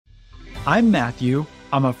I'm Matthew.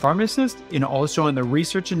 I'm a pharmacist and also on the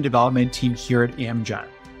research and development team here at Amgen.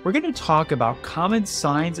 We're going to talk about common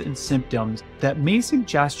signs and symptoms that may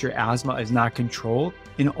suggest your asthma is not controlled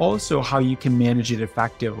and also how you can manage it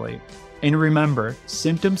effectively. And remember,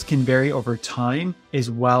 symptoms can vary over time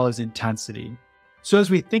as well as intensity. So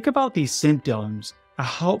as we think about these symptoms, a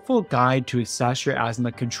helpful guide to assess your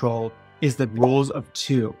asthma control is the rules of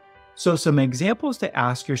two. So some examples to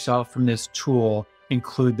ask yourself from this tool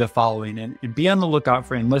include the following, and be on the lookout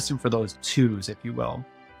for and listen for those twos, if you will.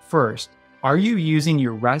 First, are you using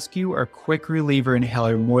your rescue or quick reliever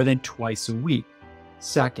inhaler more than twice a week?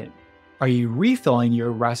 Second, are you refilling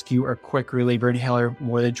your rescue or quick reliever inhaler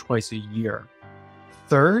more than twice a year?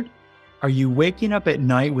 Third, are you waking up at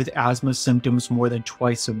night with asthma symptoms more than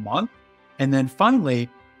twice a month? And then finally,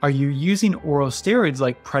 are you using oral steroids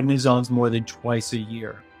like prednisones more than twice a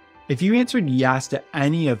year? If you answered yes to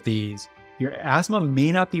any of these, your asthma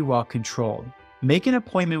may not be well controlled. Make an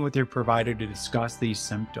appointment with your provider to discuss these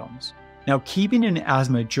symptoms. Now, keeping an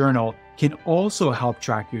asthma journal can also help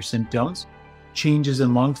track your symptoms, changes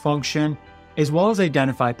in lung function, as well as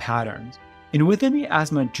identify patterns. And within the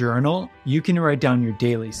asthma journal, you can write down your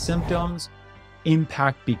daily symptoms,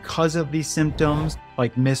 impact because of these symptoms,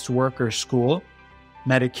 like missed work or school,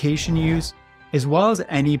 medication use, as well as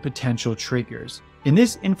any potential triggers. And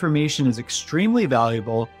this information is extremely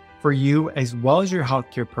valuable for you as well as your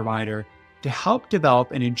healthcare provider to help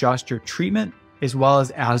develop and adjust your treatment as well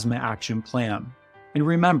as asthma action plan. And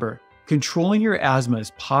remember, controlling your asthma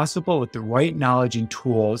is possible with the right knowledge and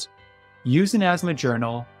tools. Use an asthma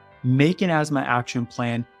journal, make an asthma action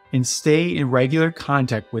plan, and stay in regular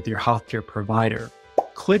contact with your healthcare provider.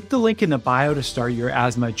 Click the link in the bio to start your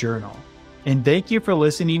asthma journal. And thank you for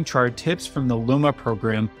listening to our tips from the LUMA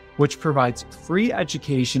program, which provides free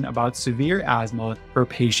education about severe asthma for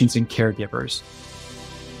patients and caregivers.